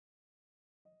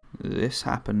This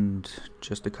happened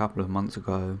just a couple of months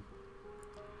ago.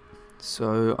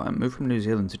 So, I moved from New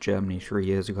Zealand to Germany 3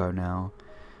 years ago now.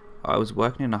 I was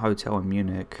working in a hotel in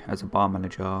Munich as a bar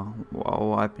manager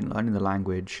while I've been learning the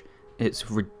language.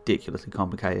 It's ridiculously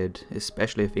complicated,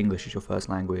 especially if English is your first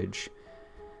language.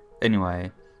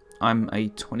 Anyway, I'm a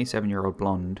 27-year-old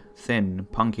blonde, thin,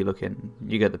 punky looking,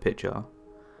 you get the picture.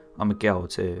 I'm a girl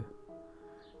too.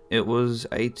 It was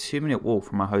a 2-minute walk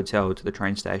from my hotel to the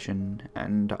train station,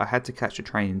 and I had to catch a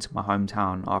train into my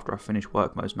hometown after I finished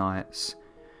work most nights.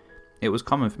 It was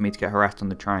common for me to get harassed on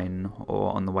the train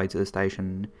or on the way to the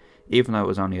station, even though it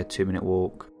was only a 2-minute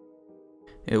walk.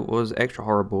 It was extra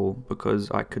horrible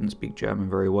because I couldn't speak German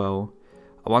very well.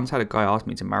 I once had a guy ask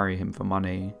me to marry him for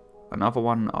money, another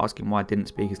one asking why I didn't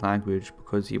speak his language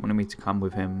because he wanted me to come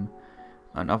with him.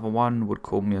 Another one would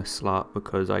call me a slut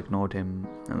because I ignored him,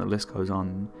 and the list goes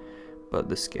on. But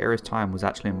the scariest time was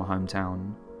actually in my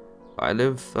hometown. I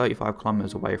live 35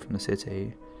 kilometers away from the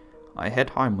city. I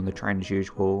head home on the train as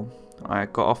usual. I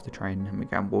got off the train and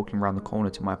began walking around the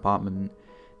corner to my apartment.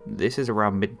 This is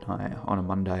around midnight on a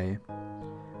Monday.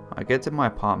 I get to my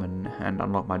apartment and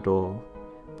unlock my door,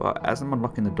 but as I'm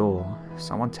unlocking the door,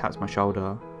 someone taps my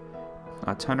shoulder.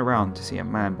 I turn around to see a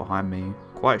man behind me,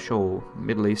 quite short,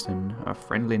 Middle Eastern, a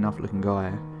friendly enough looking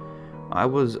guy. I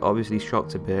was obviously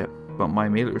shocked a bit, but my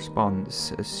immediate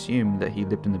response assumed that he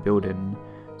lived in the building,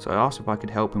 so I asked if I could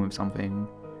help him with something.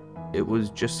 It was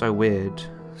just so weird,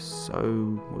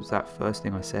 so was that first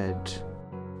thing I said.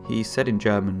 He said in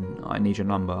German, "I need your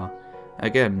number."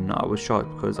 Again, I was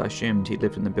shocked because I assumed he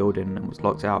lived in the building and was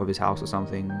locked out of his house or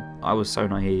something. I was so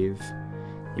naive.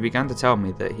 He began to tell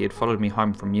me that he had followed me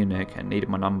home from Munich and needed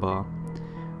my number.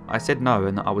 I said no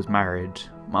and that I was married.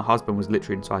 My husband was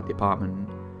literally inside the apartment.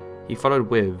 He followed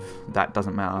with, "That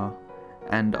doesn't matter,"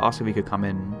 and asked if he could come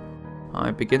in.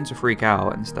 I began to freak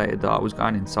out and stated that I was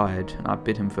going inside and I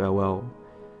bid him farewell.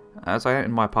 As I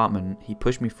entered my apartment, he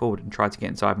pushed me forward and tried to get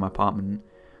inside my apartment.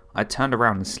 I turned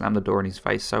around and slammed the door in his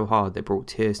face so hard they brought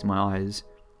tears to my eyes.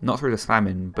 Not through the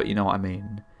slamming, but you know what I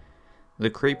mean. The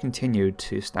creep continued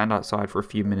to stand outside for a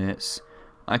few minutes.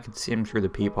 I could see him through the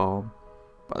peephole.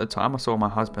 By the time I saw my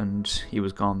husband, he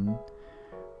was gone.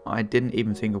 I didn't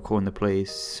even think of calling the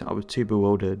police. I was too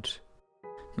bewildered.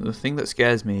 The thing that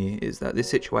scares me is that this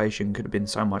situation could have been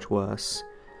so much worse.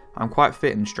 I'm quite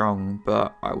fit and strong,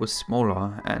 but I was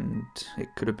smaller and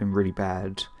it could have been really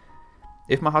bad.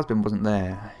 If my husband wasn't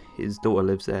there, his daughter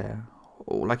lives there.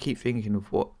 All I keep thinking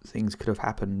of what things could have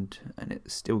happened, and it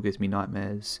still gives me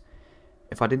nightmares.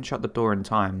 If I didn't shut the door in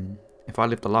time, if I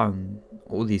lived alone,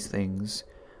 all these things.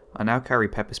 I now carry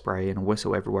pepper spray and a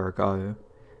whistle everywhere I go.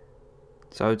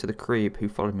 So to the creep who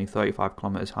followed me 35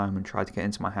 kilometers home and tried to get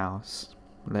into my house,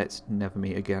 let's never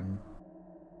meet again.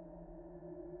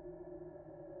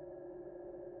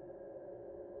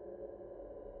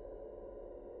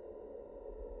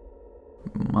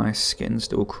 My skin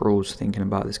still crawls thinking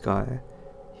about this guy.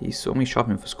 He saw me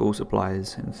shopping for school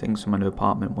supplies and things for my new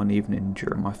apartment one evening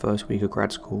during my first week of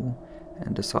grad school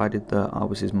and decided that I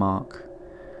was his mark.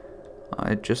 I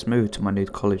had just moved to my new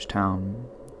college town,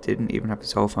 didn't even have a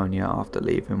cell phone yet after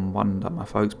leaving one that my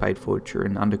folks paid for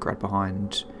during undergrad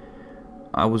behind.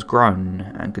 I was grown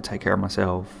and could take care of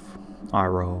myself. I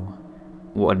roll.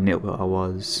 What a nitwit I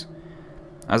was.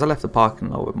 As I left the parking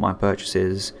lot with my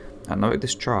purchases, I noticed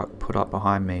this truck put up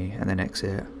behind me and then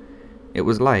exit. It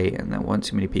was late and there weren't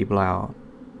too many people out.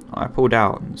 I pulled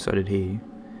out and so did he.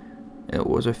 It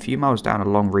was a few miles down a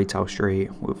long retail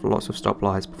street with lots of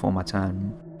stoplights before my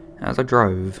turn. As I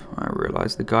drove, I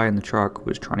realised the guy in the truck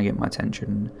was trying to get my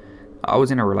attention. I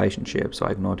was in a relationship, so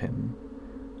I ignored him.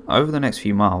 Over the next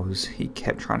few miles, he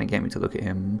kept trying to get me to look at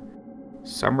him.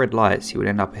 Some red lights he would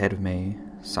end up ahead of me,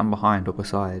 some behind or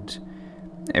beside.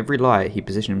 Every light he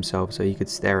positioned himself so he could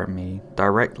stare at me,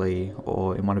 directly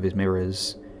or in one of his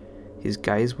mirrors. His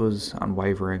gaze was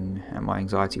unwavering and my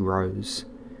anxiety rose.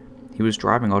 He was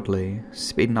driving oddly,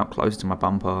 speeding up close to my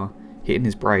bumper, hitting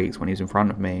his brakes when he was in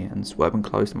front of me and swerving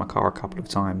close to my car a couple of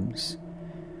times.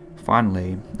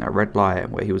 Finally, at a red light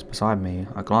where he was beside me,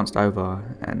 I glanced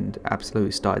over and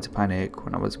absolutely started to panic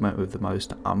when I was met with the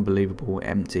most unbelievable,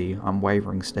 empty,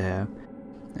 unwavering stare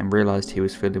and realised he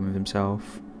was fiddling with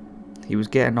himself. He was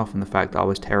getting off on the fact that I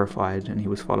was terrified and he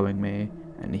was following me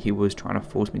and he was trying to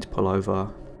force me to pull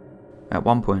over. At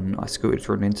one point, I scooted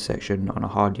through an intersection on a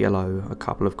hard yellow a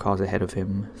couple of cars ahead of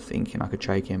him, thinking I could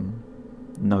shake him.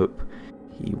 Nope.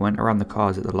 He went around the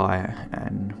cars at the light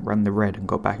and ran the red and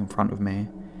got back in front of me.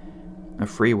 A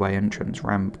freeway entrance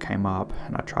ramp came up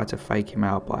and I tried to fake him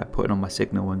out by putting on my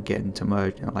signal and getting to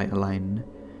merge in a later lane.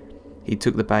 He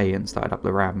took the bait and started up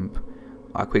the ramp.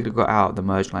 I quickly got out of the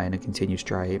merge lane and continued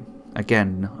straight.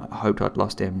 Again, I hoped I'd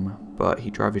lost him, but he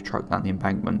drove his truck down the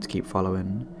embankment to keep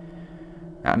following.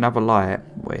 At another light,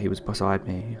 where he was beside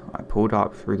me, I pulled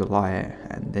up through the light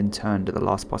and then turned at the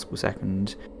last possible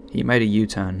second. He made a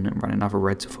U-turn and ran another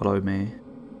red to follow me.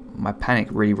 My panic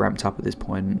really ramped up at this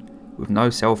point. With no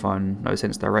cell phone, no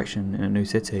sense of direction in a new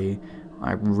city,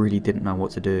 I really didn't know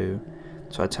what to do.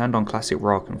 So I turned on classic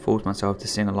rock and forced myself to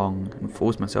sing along and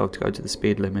forced myself to go to the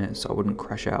speed limit so I wouldn't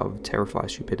crash out of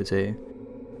terrified stupidity.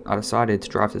 I decided to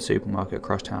drive to the supermarket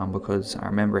across town because I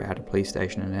remember it had a police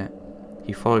station in it.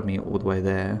 He followed me all the way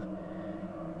there.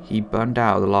 He burned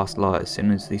out of the last light as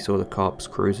soon as he saw the cops'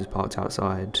 cruisers parked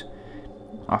outside.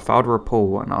 I filed a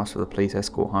report and asked for the police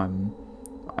escort home.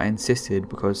 I insisted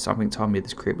because something told me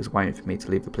this creep was waiting for me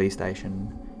to leave the police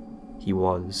station. He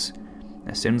was.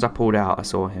 As soon as I pulled out, I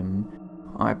saw him.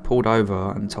 I pulled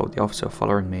over and told the officer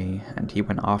following me, and he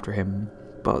went after him,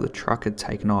 but the truck had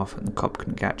taken off and the cop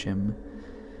couldn't catch him.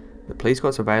 The police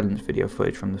got surveillance video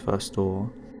footage from the first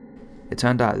store. It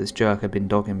turned out this jerk had been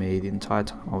dogging me the entire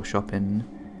time I was shopping.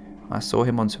 I saw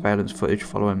him on surveillance footage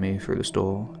following me through the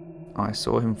store. I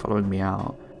saw him following me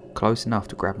out, close enough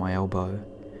to grab my elbow.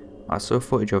 I saw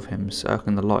footage of him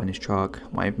circling the lot in his truck,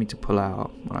 waiting for me to pull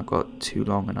out when I got too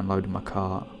long and unloaded my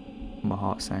cart. My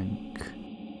heart sank.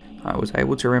 I was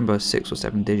able to remember 6 or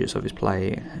 7 digits of his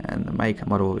plate and the make and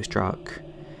model of his truck.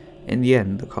 In the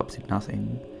end, the cops did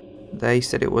nothing. They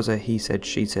said it was a he said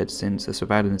she said since the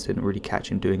surveillance didn't really catch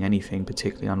him doing anything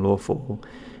particularly unlawful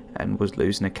and was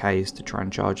losing a case to try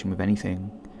and charge him with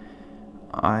anything.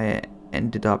 I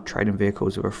ended up trading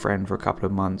vehicles with a friend for a couple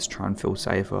of months to try and feel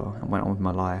safer and went on with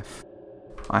my life.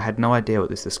 I had no idea what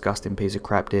this disgusting piece of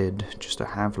crap did just a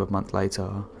handful of months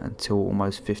later until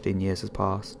almost 15 years has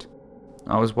passed.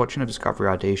 I was watching a Discovery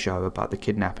ID show about the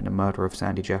kidnapping and murder of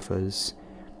Sandy Jeffers.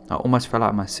 I almost fell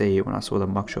out of my seat when I saw the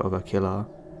mugshot of her killer.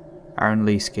 Aaron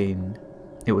Lee Skeen.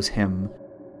 It was him.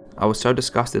 I was so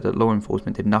disgusted that law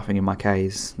enforcement did nothing in my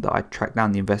case that I tracked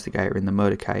down the investigator in the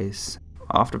murder case.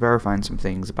 After verifying some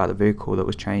things about the vehicle that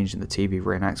was changed in the TV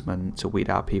reenactment to weed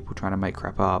out people trying to make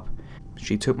crap up,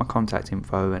 she took my contact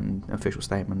info and official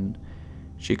statement.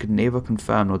 She could neither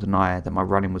confirm nor deny that my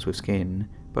run-in was with Skeen,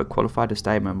 but qualified the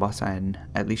statement by saying,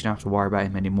 at least you don't have to worry about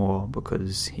him anymore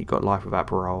because he got life without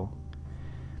parole.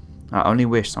 I only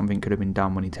wish something could have been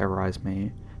done when he terrorised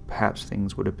me. Perhaps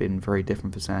things would have been very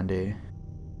different for Sandy.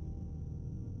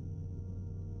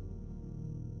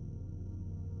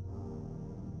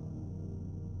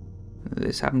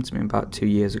 This happened to me about 2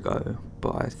 years ago,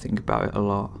 but I think about it a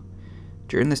lot.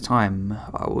 During this time,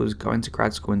 I was going to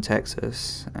grad school in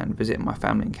Texas and visiting my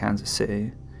family in Kansas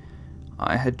City.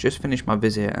 I had just finished my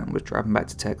visit and was driving back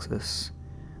to Texas.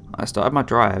 I started my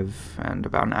drive, and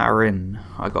about an hour in,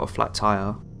 I got a flat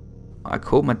tyre. I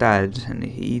called my dad, and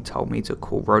he told me to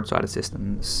call roadside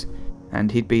assistance,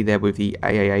 and he'd be there with the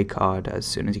AAA card as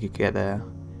soon as he could get there.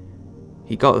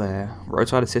 He got there,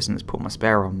 roadside assistance put my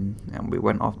spare on, and we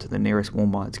went off to the nearest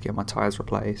Walmart to get my tyres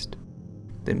replaced.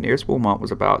 The nearest Walmart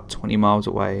was about 20 miles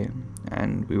away,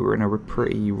 and we were in a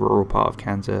pretty rural part of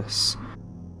Kansas.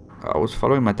 I was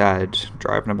following my dad,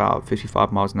 driving about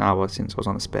 55 miles an hour since I was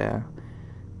on a spare.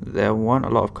 There weren't a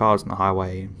lot of cars on the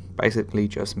highway, basically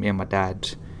just me and my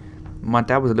dad. My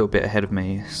dad was a little bit ahead of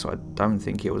me, so I don't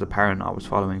think it was apparent I was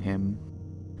following him.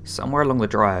 Somewhere along the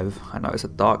drive, I noticed a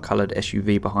dark coloured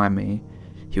SUV behind me.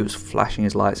 He was flashing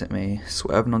his lights at me,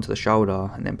 swerving onto the shoulder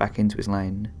and then back into his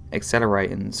lane,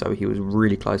 accelerating so he was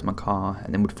really close to my car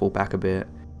and then would fall back a bit.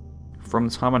 From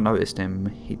the time I noticed him,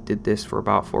 he did this for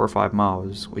about 4 or 5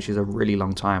 miles, which is a really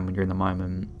long time when you're in the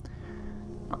moment.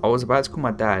 I was about to call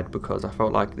my dad because I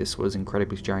felt like this was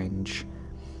incredibly strange.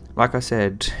 Like I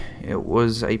said, it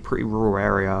was a pretty rural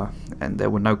area and there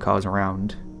were no cars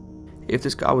around. If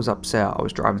this guy was upset I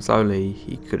was driving slowly,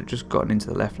 he could have just gotten into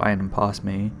the left lane and passed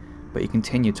me, but he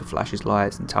continued to flash his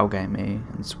lights and tailgate me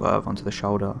and swerve onto the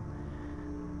shoulder.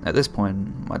 At this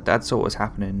point, my dad saw what was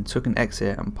happening, took an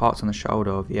exit and parked on the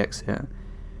shoulder of the exit.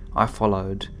 I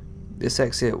followed. This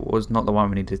exit was not the one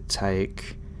we needed to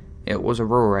take. It was a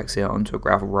rural exit onto a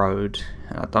gravel road,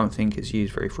 and I don't think it's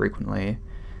used very frequently.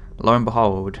 Lo and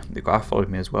behold, the guy followed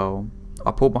me as well.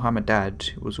 I pulled behind my dad,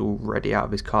 who was already out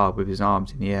of his car with his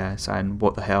arms in the air, saying,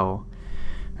 "What the hell?"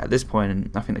 At this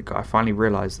point, I think the guy finally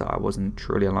realised that I wasn't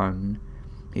truly alone.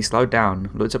 He slowed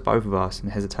down, looked at both of us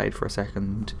and hesitated for a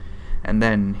second, and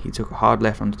then he took a hard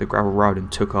left onto the gravel road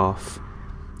and took off.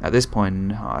 At this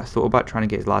point, I thought about trying to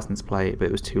get his license plate, but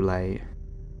it was too late.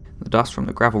 The dust from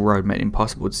the gravel road made it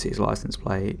impossible to see his license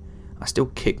plate. I still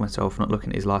kicked myself for not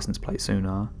looking at his license plate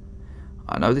sooner.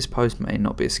 I know this post may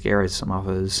not be as scary as some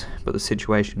others, but the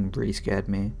situation really scared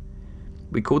me.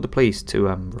 We called the police to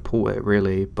report it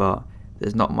really, but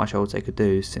there's not much else they could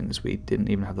do since we didn't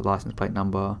even have the license plate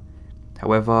number.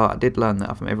 However, I did learn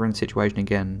that if I'm ever in a situation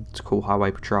again, to call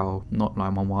Highway Patrol, not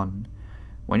 911.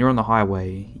 When you're on the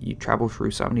highway, you travel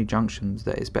through so many junctions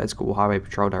that it's better to call Highway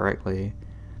Patrol directly.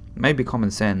 Maybe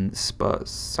common sense, but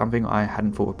something I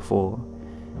hadn't thought of before.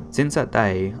 Since that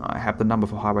day, I have the number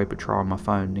for Highway Patrol on my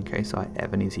phone in case I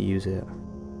ever need to use it.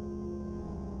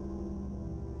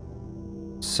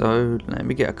 So, let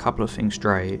me get a couple of things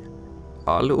straight.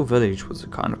 Our little village was the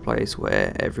kind of place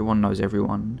where everyone knows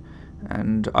everyone,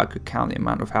 and I could count the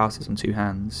amount of houses on two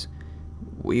hands.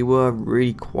 We were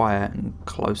really quiet and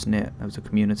close-knit as a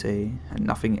community, and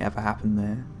nothing ever happened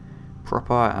there.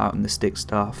 Proper out in the stick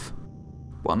stuff.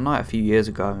 One night a few years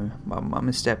ago, my mum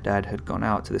and stepdad had gone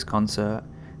out to this concert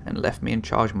and left me in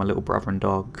charge of my little brother and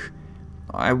dog.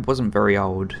 I wasn't very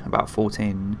old, about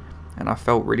 14, and I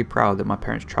felt really proud that my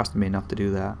parents trusted me enough to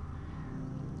do that.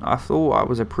 I thought I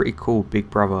was a pretty cool big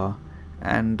brother,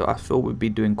 and I thought we'd be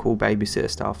doing cool babysitter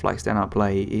stuff like staying up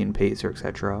late, eating pizza,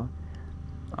 etc.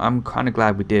 I'm kinda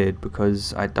glad we did,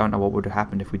 because I don't know what would have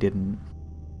happened if we didn't.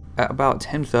 At about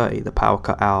 10:30 the power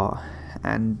cut out,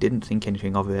 and didn't think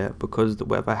anything of it because the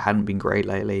weather hadn't been great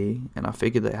lately, and I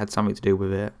figured that it had something to do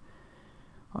with it.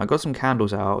 I got some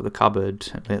candles out of the cupboard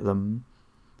and lit them,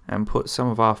 and put some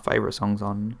of our favourite songs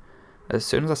on. As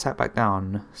soon as I sat back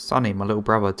down, Sonny, my little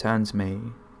brother, turned to me,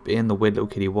 being the weird little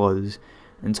kid he was,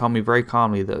 and told me very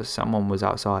calmly that someone was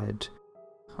outside.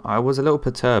 I was a little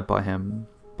perturbed by him,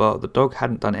 but the dog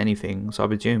hadn't done anything, so I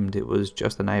presumed it was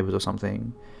just the neighbours or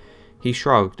something. He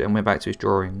shrugged and went back to his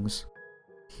drawings.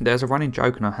 There's a running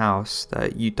joke in our house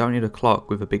that you don't need a clock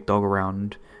with a big dog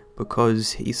around,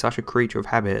 because he's such a creature of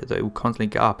habit that he will constantly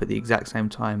get up at the exact same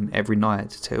time every night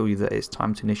to tell you that it's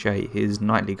time to initiate his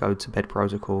nightly go-to-bed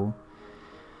protocol.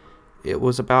 It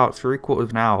was about 3/4 of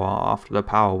an hour after the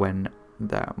power went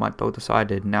that my dog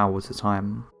decided now was the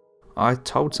time. I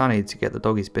told Sonny to get the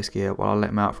doggy's biscuit while I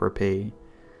let him out for a pee.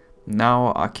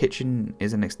 Now, our kitchen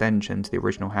is an extension to the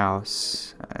original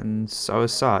house, and so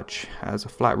as such, has a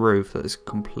flat roof that is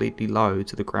completely low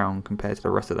to the ground compared to the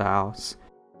rest of the house,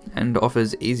 and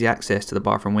offers easy access to the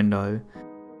bathroom window.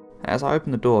 As I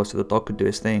open the door so the dog could do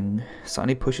his thing,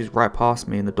 Sonny pushes right past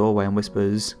me in the doorway and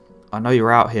whispers, "I know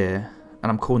you're out here,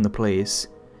 and I'm calling the police."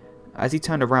 As he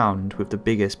turned around with the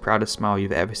biggest, proudest smile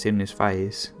you've ever seen on his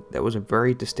face, there was a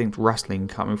very distinct rustling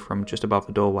coming from just above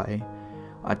the doorway.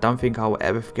 I don't think I will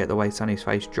ever forget the way Sonny's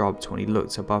face dropped when he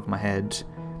looked above my head.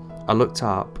 I looked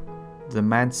up. The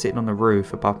man sitting on the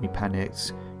roof above me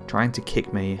panicked, trying to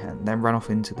kick me, and then ran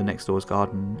off into the next door's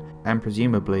garden, and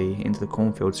presumably into the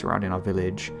cornfield surrounding our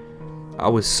village. I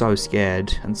was so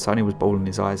scared, and Sonny was bawling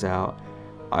his eyes out.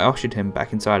 I ushered him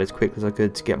back inside as quick as I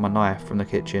could to get my knife from the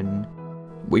kitchen.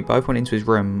 We both went into his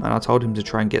room, and I told him to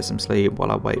try and get some sleep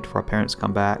while I waited for our parents to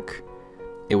come back.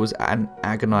 It was an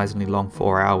agonisingly long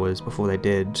 4 hours before they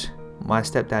did. My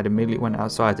stepdad immediately went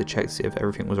outside to check to see if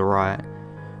everything was alright.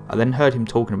 I then heard him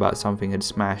talking about something had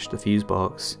smashed the fuse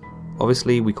box.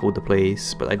 Obviously we called the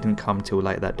police, but they didn't come till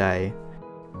late that day.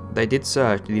 They did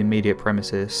search the immediate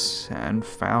premises and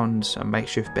found a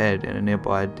makeshift bed in a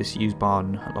nearby disused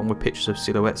barn, along with pictures of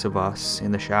silhouettes of us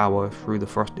in the shower through the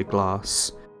frosted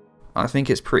glass. I think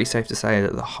it's pretty safe to say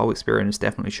that the whole experience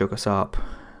definitely shook us up.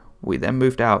 We then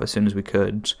moved out as soon as we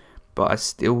could, but I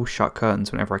still shut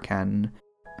curtains whenever I can,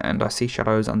 and I see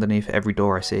shadows underneath every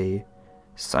door I see.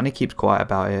 Sonny keeps quiet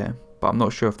about it, but I'm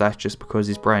not sure if that's just because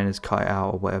his brain is cut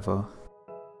out or whatever.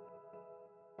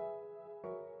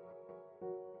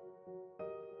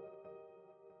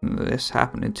 This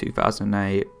happened in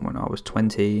 2008 when I was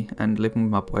 20 and living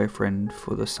with my boyfriend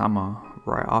for the summer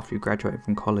right after we graduated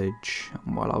from college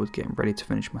and while I was getting ready to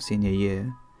finish my senior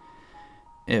year.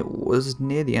 It was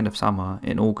near the end of summer,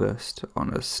 in August, on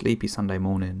a sleepy Sunday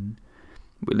morning.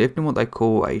 We lived in what they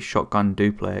call a shotgun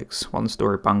duplex,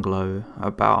 one-storey bungalow,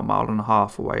 about 1.5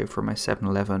 miles away from a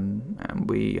 7-Eleven, and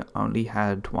we only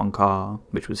had one car,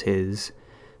 which was his,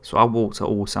 so I walked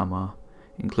all summer,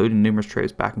 including numerous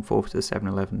trips back and forth to the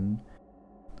 7-Eleven.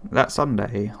 That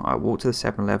Sunday, I walked to the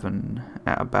 7-Eleven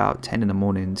at about 10 in the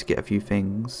morning to get a few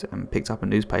things, and picked up a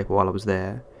newspaper while I was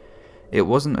there. It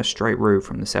wasn't a straight route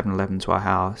from the 7-Eleven to our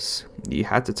house. You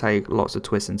had to take lots of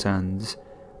twists and turns,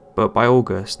 but by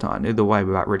August I knew the way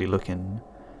without really looking.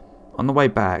 On the way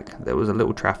back there was a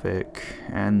little traffic,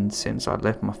 and since I'd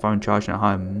left my phone charging at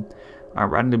home, I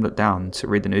randomly looked down to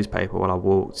read the newspaper while I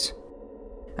walked.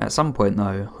 At some point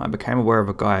though, I became aware of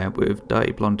a guy with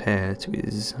dirty blonde hair to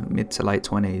his mid to late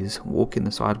 20s walking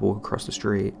the sidewalk across the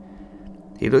street.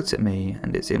 He looked at me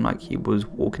and it seemed like he was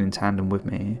walking in tandem with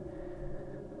me.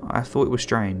 I thought it was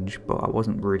strange, but I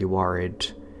wasn't really worried.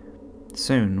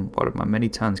 Soon, one of my many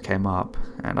turns came up,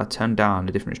 and I turned down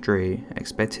a different street,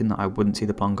 expecting that I wouldn't see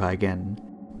the blonde guy again.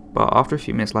 But after a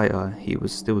few minutes later, he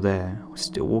was still there,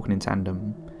 still walking in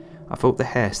tandem. I felt the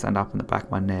hair stand up on the back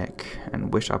of my neck,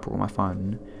 and wished I brought my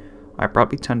phone. I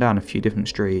abruptly turned down a few different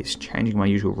streets, changing my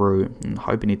usual route, and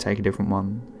hoping he'd take a different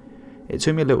one. It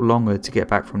took me a little longer to get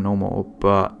back from normal,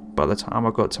 but by the time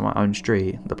I got to my own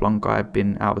street, the blonde guy had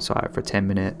been out of sight for 10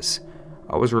 minutes.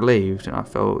 I was relieved, and I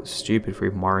felt stupid for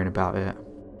even worrying about it.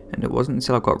 And it wasn't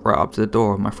until I got right up to the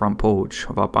door of my front porch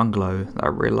of our bungalow that I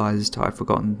realised I'd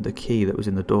forgotten the key that was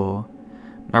in the door.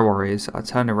 No worries, I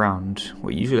turned around.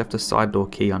 We usually left the side door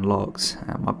key unlocked,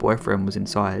 and my boyfriend was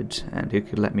inside, and he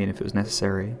could let me in if it was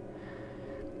necessary.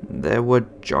 There were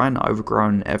giant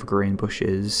overgrown evergreen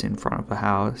bushes in front of the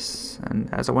house,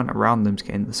 and as I went around them to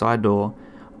get into the side door,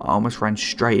 I almost ran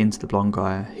straight into the blonde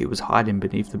guy who was hiding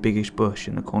beneath the biggest bush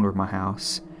in the corner of my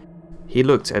house. He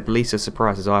looked at least as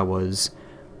surprised as I was.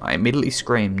 I immediately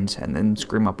screamed, and then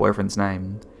screamed my boyfriend's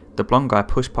name. The blonde guy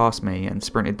pushed past me and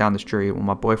sprinted down the street while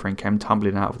my boyfriend came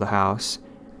tumbling out of the house.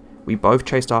 We both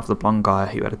chased after the blonde guy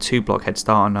who had a 2-block head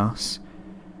start on us.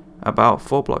 About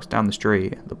 4 blocks down the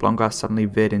street, the blonde guy suddenly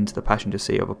veered into the passenger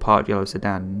seat of a parked yellow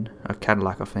sedan, a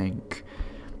Cadillac I think.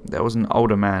 There was an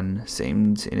older man,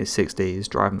 seemed in his 60s,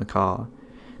 driving the car.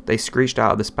 They screeched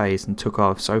out of the space and took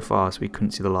off so fast we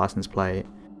couldn't see the license plate.